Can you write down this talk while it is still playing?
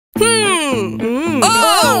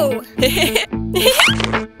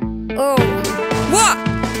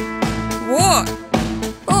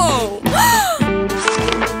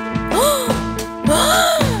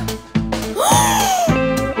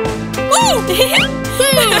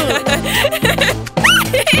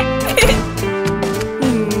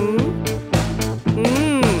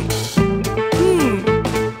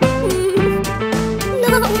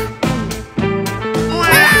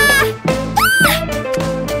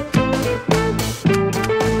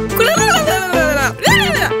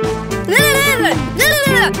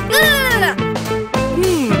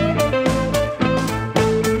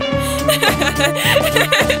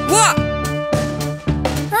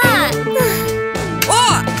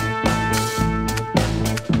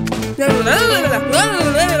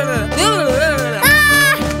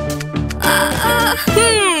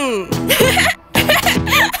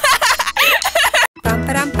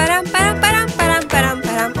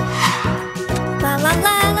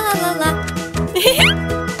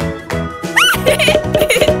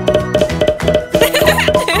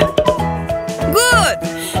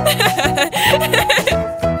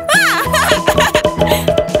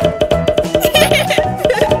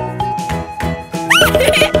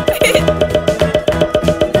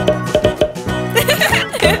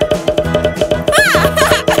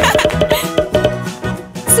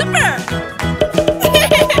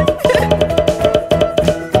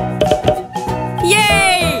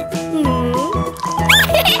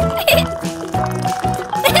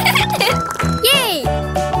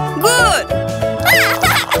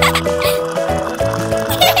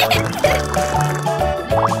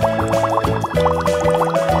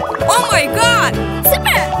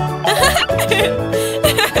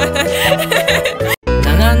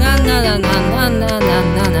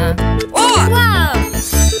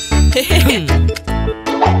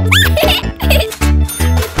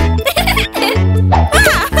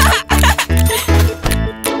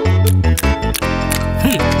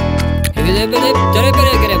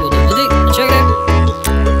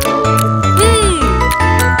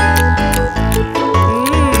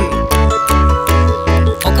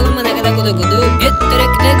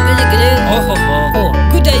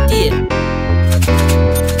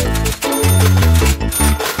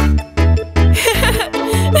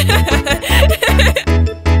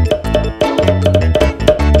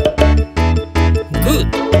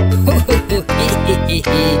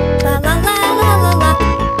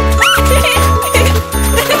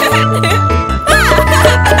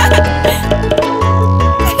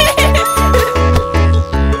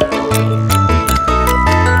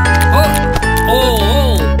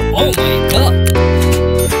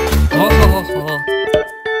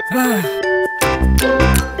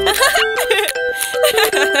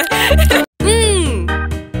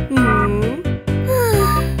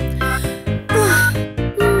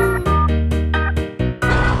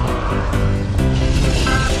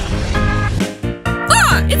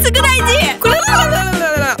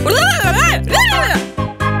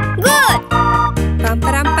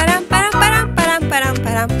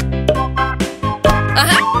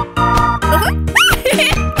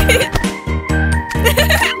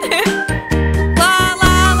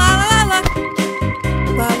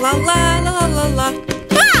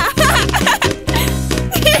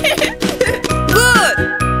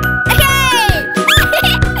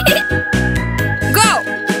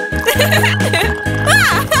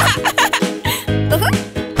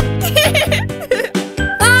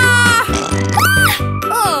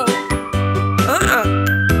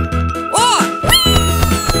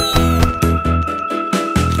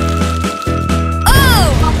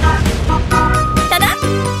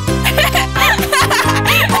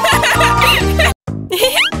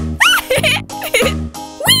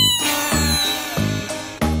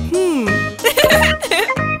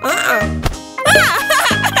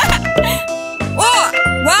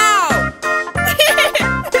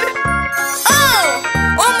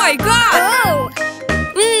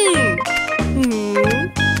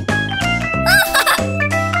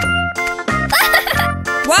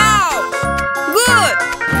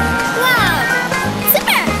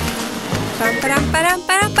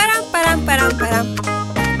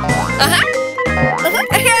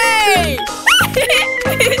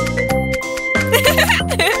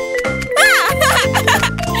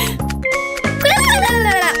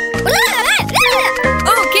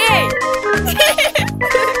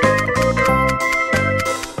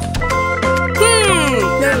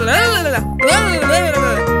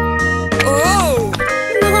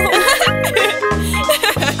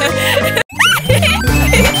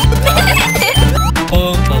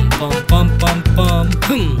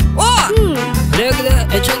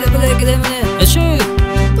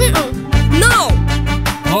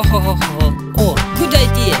Oh, good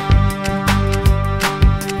idea.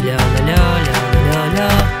 La la la la la la.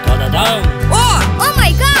 Da da da. Oh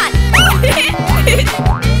my God.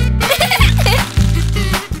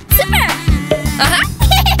 Super.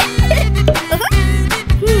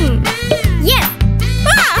 Yes.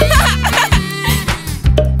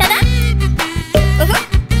 Ta-da.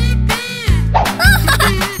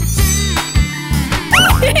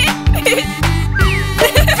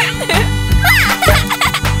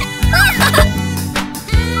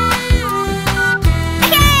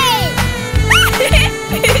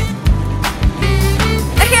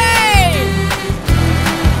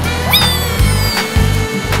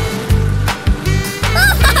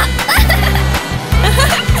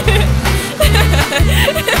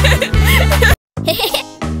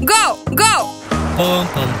 Go, go. Pom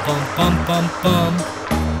pom pom pom pom pom.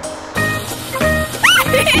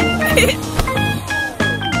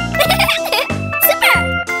 Super.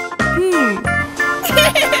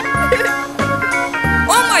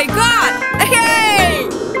 Oh my God. Hey.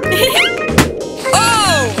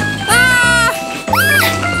 Oh. Ah.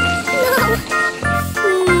 No.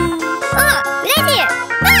 Oh, good idea.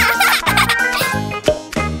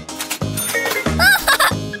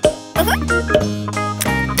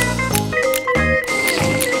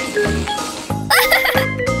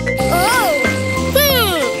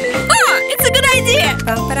 It's a good idea.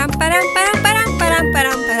 Pam param param param param param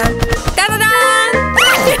param param. Da da da.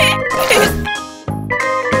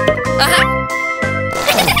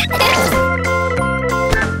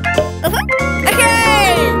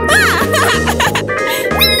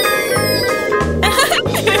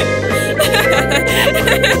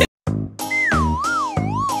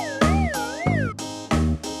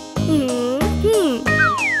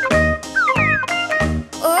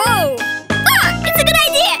 It's a good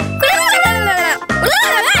idea.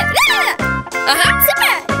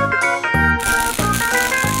 Super.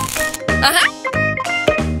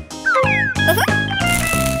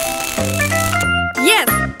 Yes.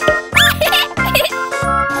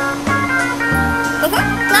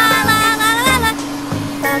 La la la la la.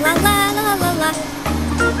 La la la la la la.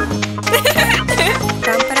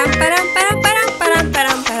 Pam param param param param param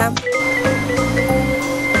param param.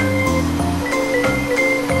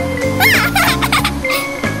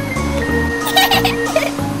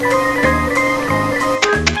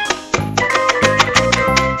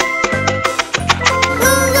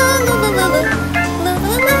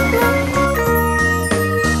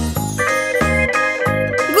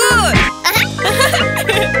 Good.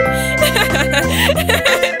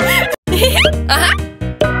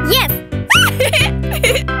 Yes.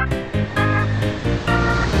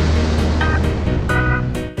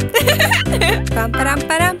 Pam param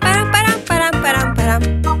param param param param param param.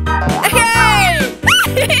 Hey!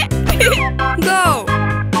 Go.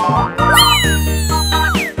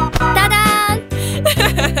 Ta-da!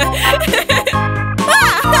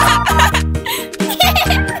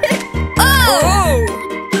 Oh!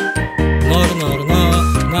 Nar nar na,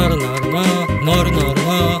 nar nar na, nar nar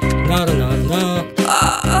na, nar nar na.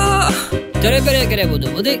 Tere pere kere budu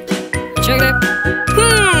budi. Çekre.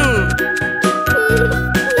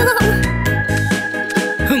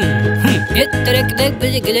 Et tere kere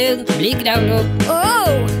budi kere blik davlo.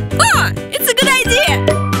 Oh! It's a good idea.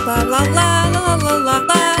 La la la la la la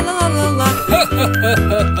la la la la la.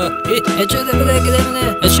 Çekre budi kere ne?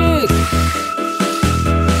 Eşik.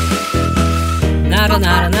 Nar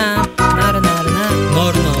nar na, nar nar na,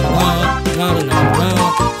 nar nar na, nar nar na.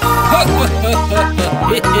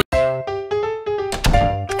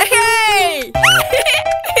 Hey!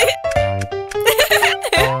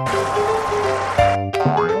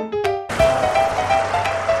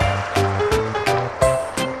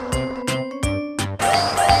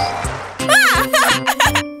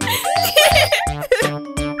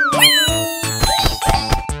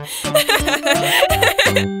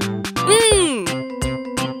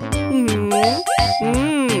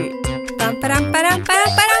 Pam param param param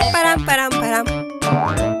param param param param.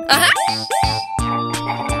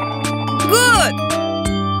 Good.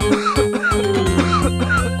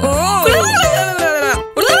 Oh.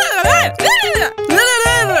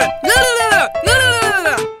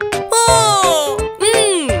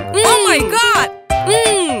 Oh my God.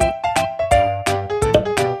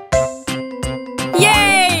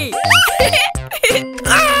 Yay.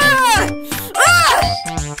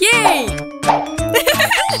 Yay.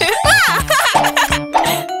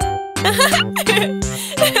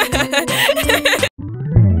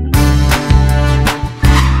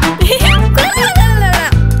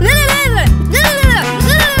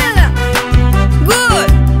 Good.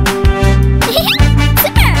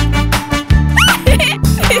 Super.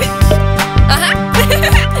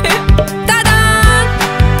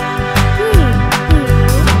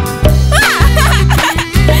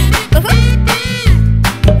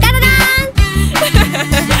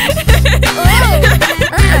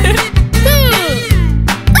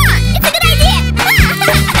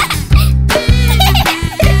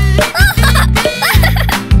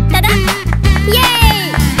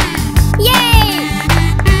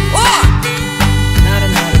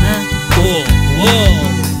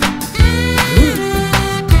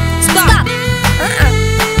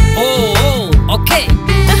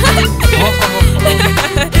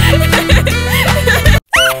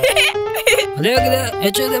 Bedegde,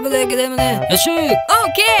 eçede bedegde mene. Eşik.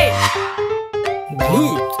 Okay.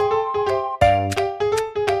 Good.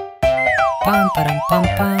 Pam param pam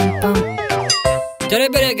pam pam.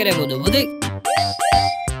 Tere bere gere budu budik.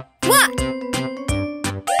 What?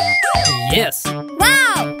 Yes.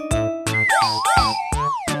 Wow!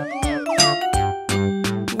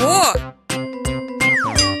 Whoa.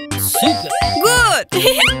 Super. Good.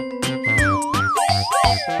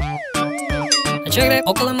 Eçekre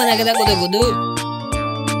okulun mene gede budu budu.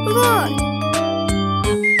 Good!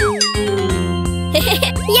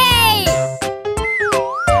 Yay!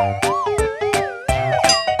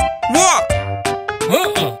 What?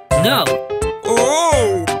 No.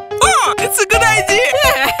 Oh. Oh, it's a good idea.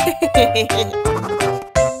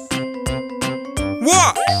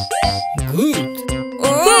 What? Good.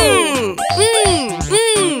 Oh.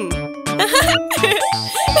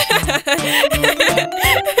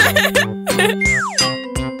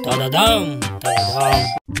 Ta-da-dam. Ta-da-dam.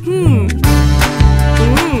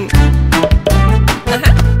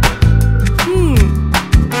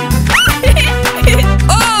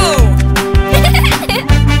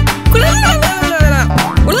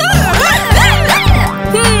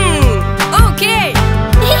 Okay.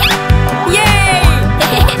 Yay! Yay!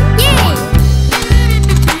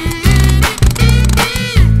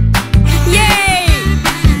 Yay!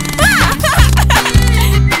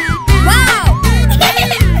 Wow!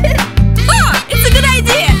 Oh, it's a good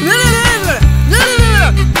idea.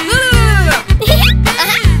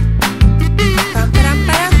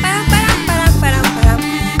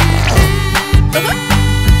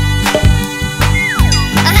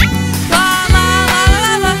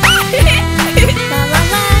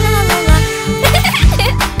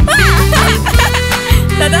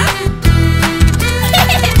 Ta-da!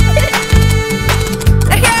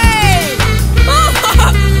 Hey! Oh,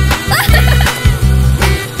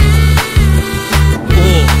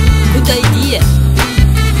 good idea.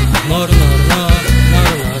 Nar nar nar,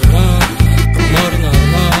 nar nar nar, nar nar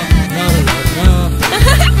nar, nar nar nar.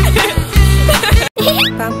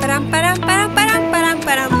 Pam param param param param param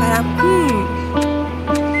param param.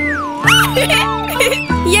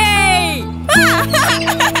 Yay!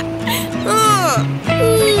 Oh.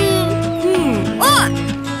 Oh!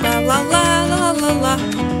 La la la la la la.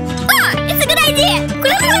 Oh! It's a good idea!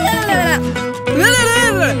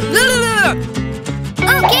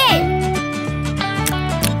 Okay!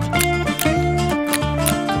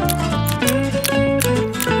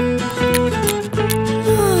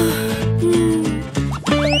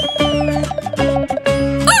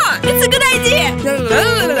 Oh, it's a good idea.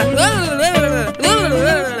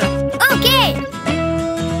 Okay!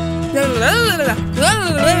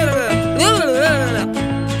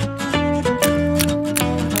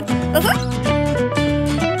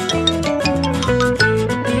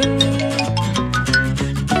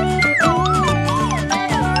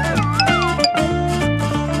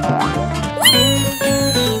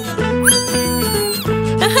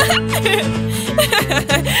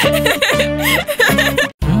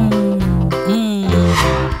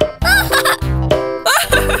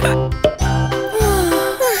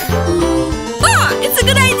 Oh, it's a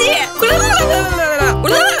good idea.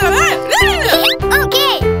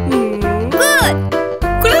 Okay! Good!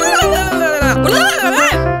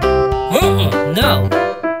 No.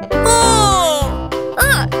 Oh.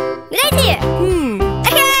 Oh! Good idea!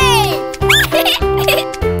 Hey!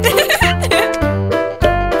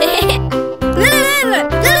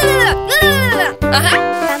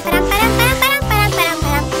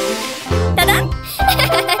 Ta-da!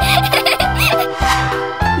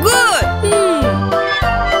 Good.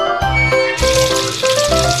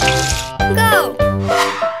 Go!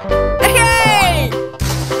 Hey.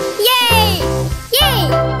 Yay! Yay!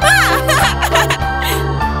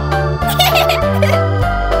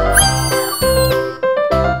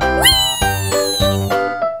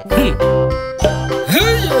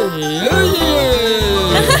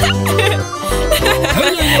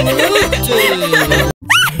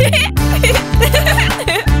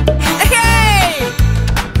 Hey.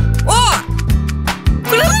 Oh.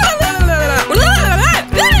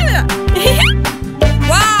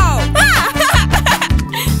 Wow.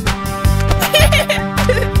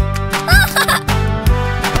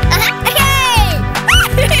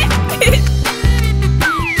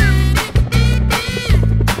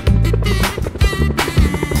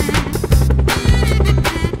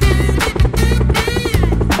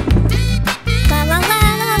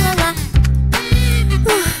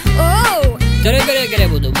 Tere bere gere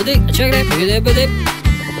budu budik. Eçekre bedegde budik.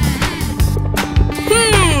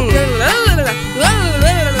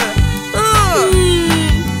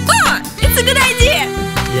 Oh, it's a good idea.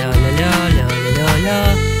 La la la la لا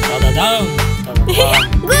تضدم تضدم.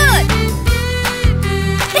 Good.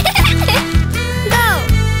 Go.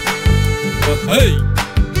 هاي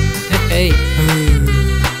هاي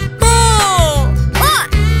Oh! Oh.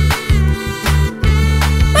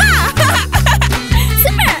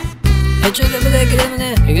 Super. هجوك بدأ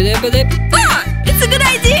كده بدأ. Oh! It's a good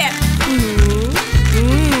idea!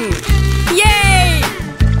 Yay!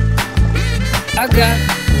 أجا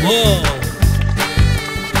واو.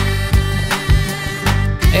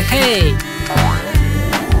 هاي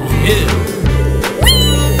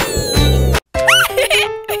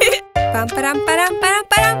Pam param param param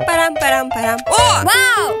param param param param. Oh!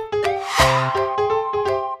 Wow.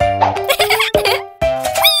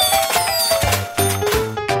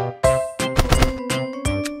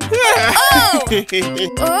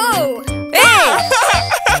 Oh. Hey!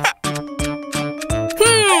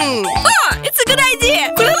 Oh! It's a good idea!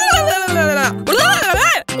 Good.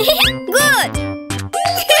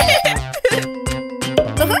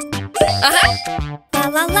 La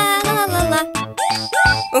la la la la la.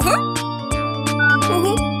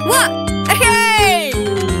 What? Hey!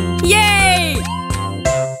 Yay!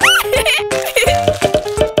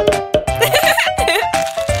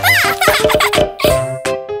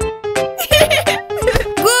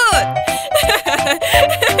 Good!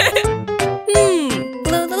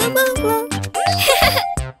 Blue, blue, blue, blue.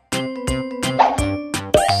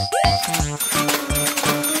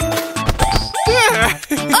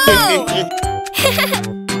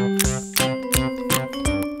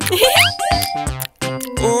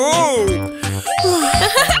 Oh!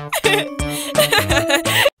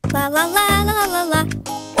 La la la la la la.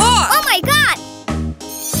 Oh! Oh my God.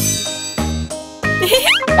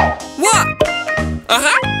 What?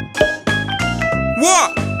 What?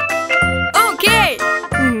 Okay.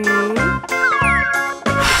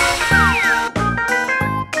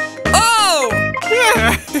 Oh!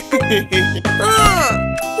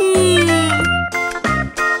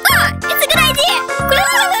 It's a good idea.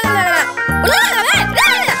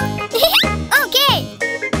 Okay.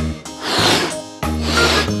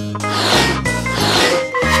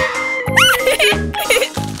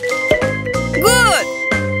 Good.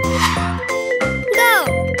 Go.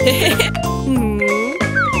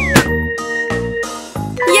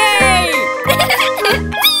 Yay! Hey.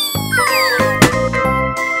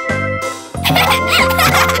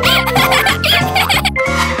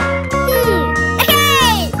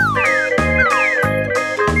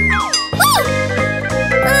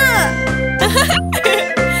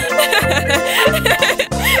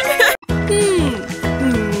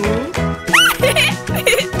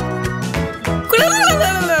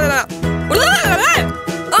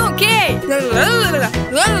 Okay.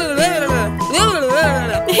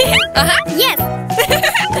 Yes.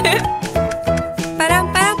 Param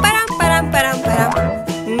param param param param param.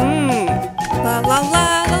 La la la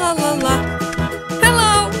la la la.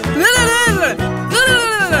 Hello.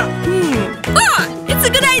 Oh, it's a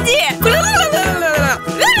good idea.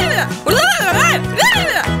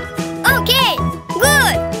 Okay.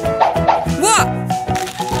 Good. What?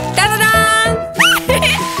 Ta-da-da!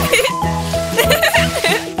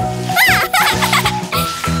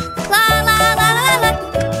 La la la la la.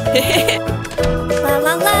 La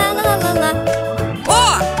la la la la la.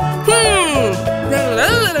 Oh!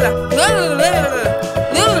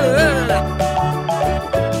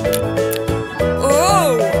 Oh!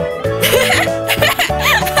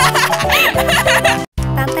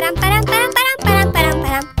 Pam param param param param param param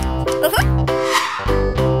param.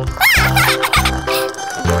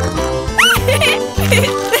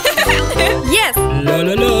 Yes! لا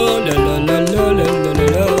لا لا لا لا لا لا لا لا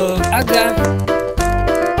لا. أجا.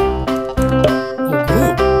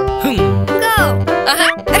 Go.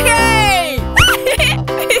 Hey!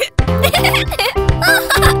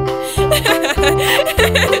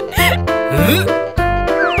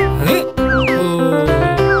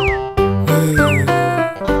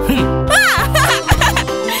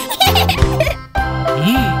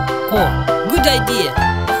 Oh, good idea.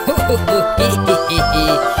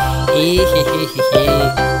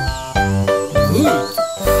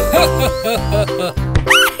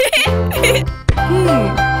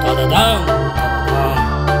 Ta-da-dum.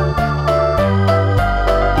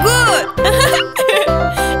 Good!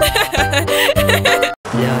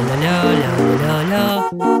 La la la la la la.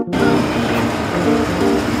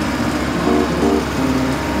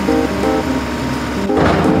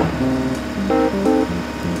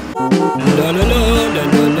 La la la la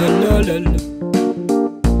la la la la.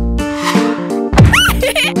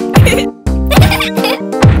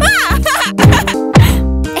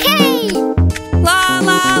 Hey. La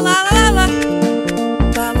la la la la.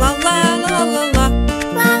 La la la la la la.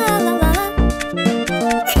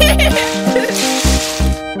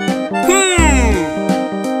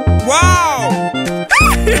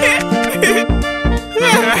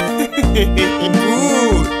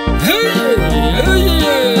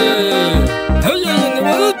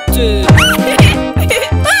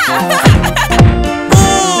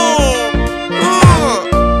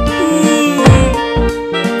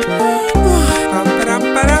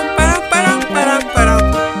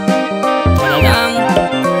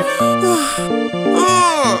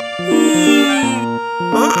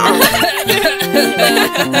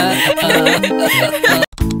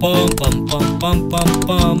 Pom pom pom pom pom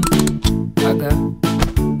pom. Aga.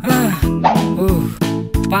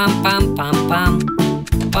 Pam pam pam pam.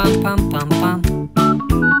 Pam pam pam pam.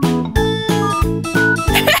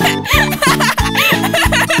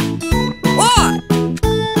 What?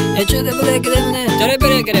 Ecce break demne. Tere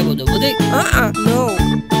break re budu budik. No.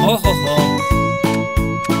 Ho ho ho.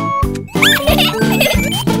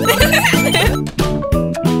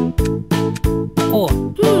 Oh.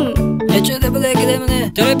 Ecce break demne.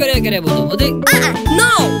 Tere break re budu budik.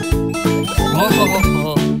 No. Ho ho ho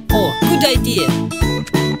ho. Oh, good idea.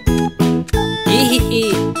 Hihihi.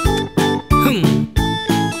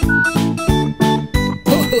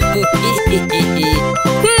 Hihihi.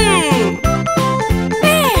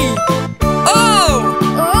 Hey. Oh.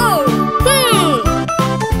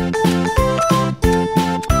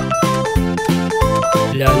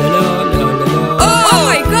 La la la la la la. Oh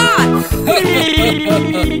my God.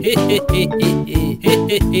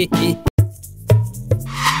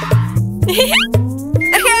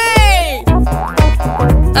 Hey.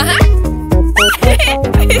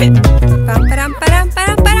 Pam param param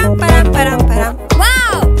param param param param param.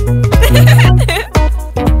 Wow!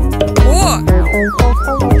 Oh.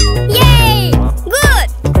 Yay! Good!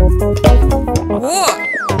 Oh.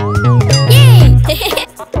 Yay!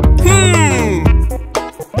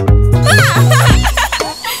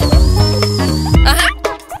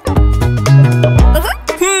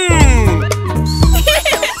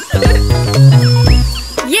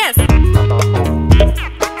 Yes.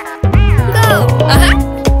 Go!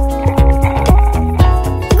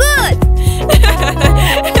 Good!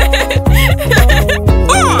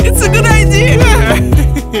 Oh, it's a good idea.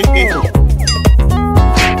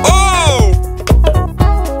 Oh.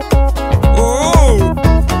 Oh.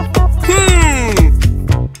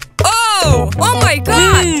 Oh. Oh my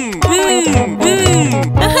God.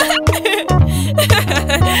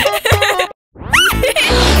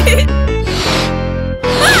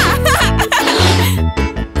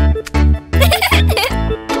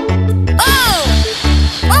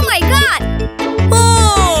 Oh my God!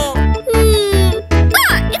 Oh.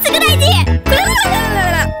 It's a good idea!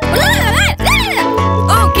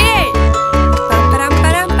 Okay. Pam param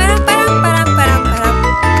param param param param param param.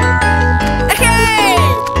 Hey.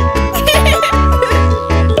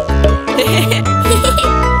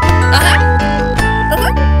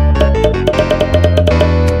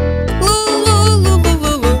 Lu lu lu lu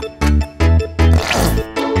lu lu.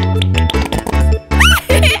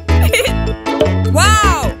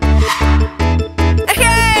 Wow.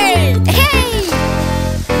 Hey. Hey!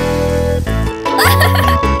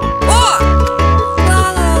 Oh. La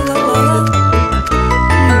la la la la.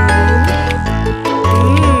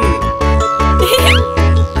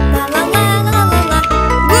 La la la la la la.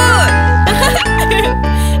 Good.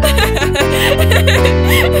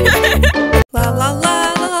 La la la la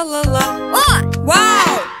la la. Oh! Wow.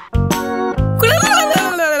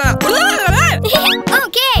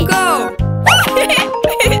 Okay! Go.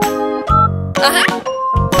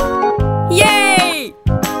 Yay.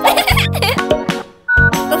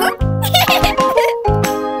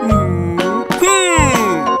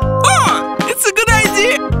 Oh, it's a good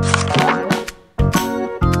idea.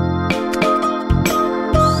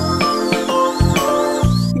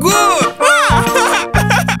 Good.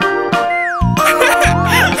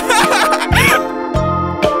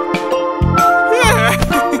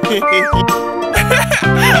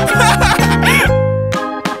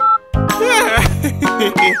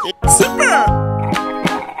 Super.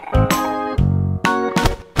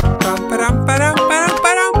 Pam param param param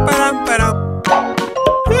param param param.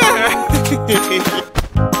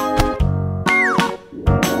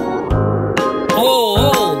 Oh,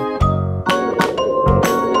 oh.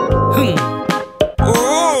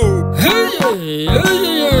 Oh.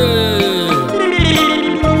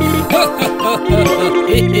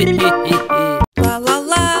 La la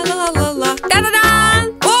la la la la. Da da da.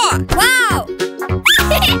 Oh. Wow!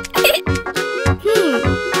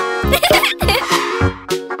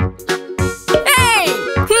 Hey.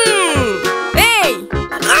 Hey.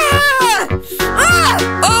 Ah. Ah.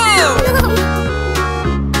 Oh. Hello!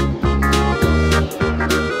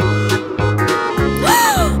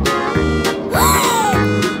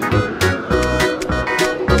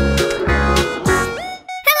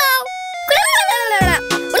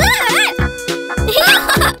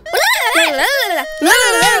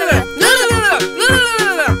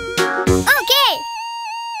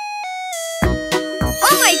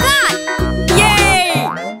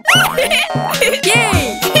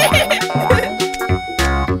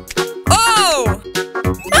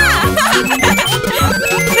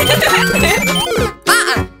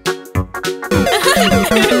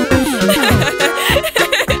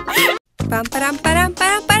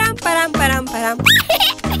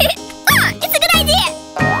 It's a good idea.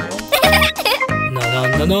 Na na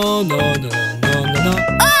na na na na na na.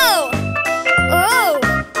 Oh. Oh.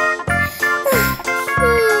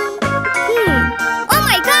 Oh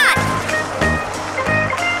my God.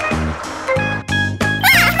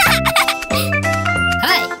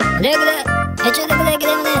 Hi. Break the. Echo the break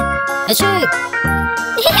them ne. Echo.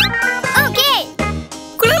 Okay.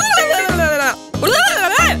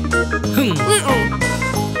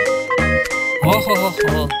 Ho ho ho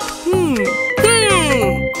ho.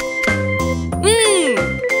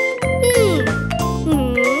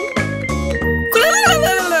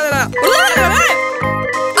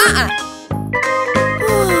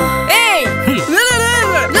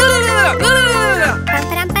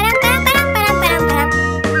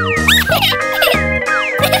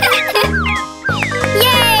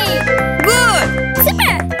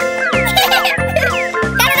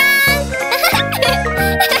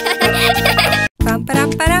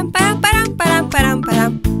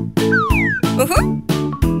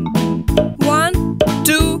 One,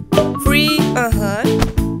 two, three.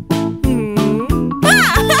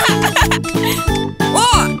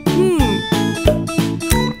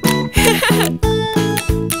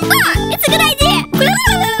 It's a good idea.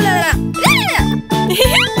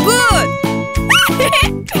 Good.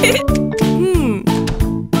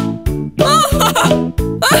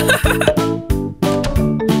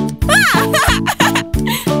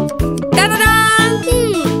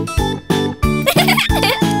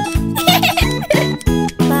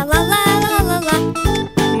 La la la la la la.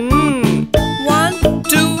 1,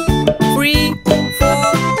 2, 3, 4.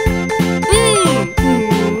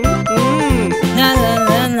 Na na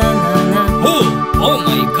na na na na. Oh, oh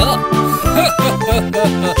my God.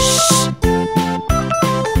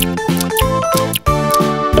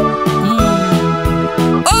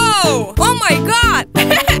 Oh, oh my God.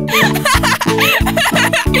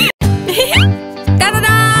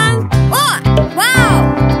 Ta-da-da! Oh, wow.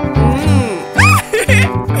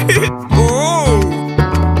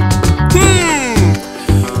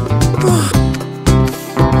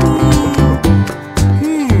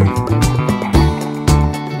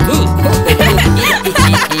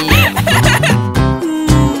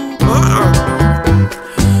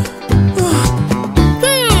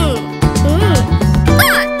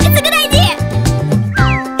 It's a good idea.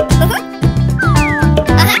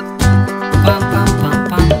 Pam pam pam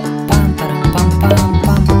pam pam param pam pam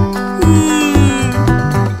pam.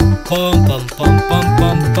 Pam pam pam pam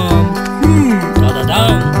pam pam. Da da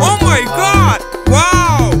dam. Oh my God!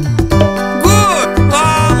 Wow! Good! La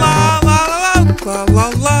la la la la la la la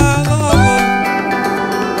la.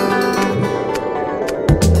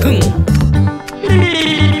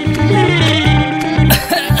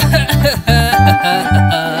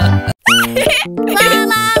 La la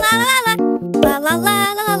la la la. La la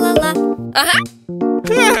la la la la.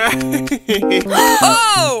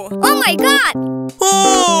 Oh! Oh my God.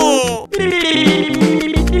 Oh!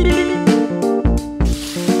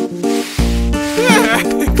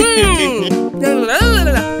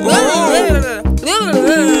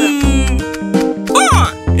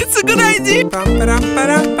 Oh! It's a good idea! Oh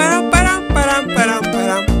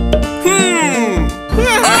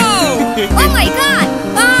my God.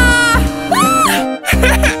 Oh!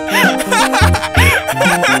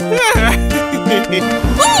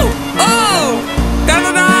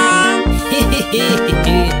 Da-da-da!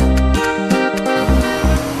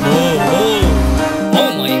 Oh oh. Oh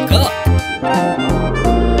my God.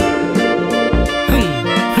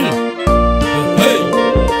 Hey.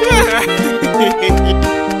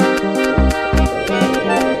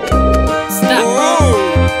 Stop.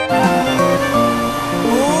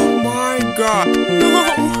 Oh my God! No!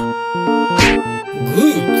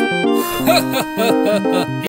 Good.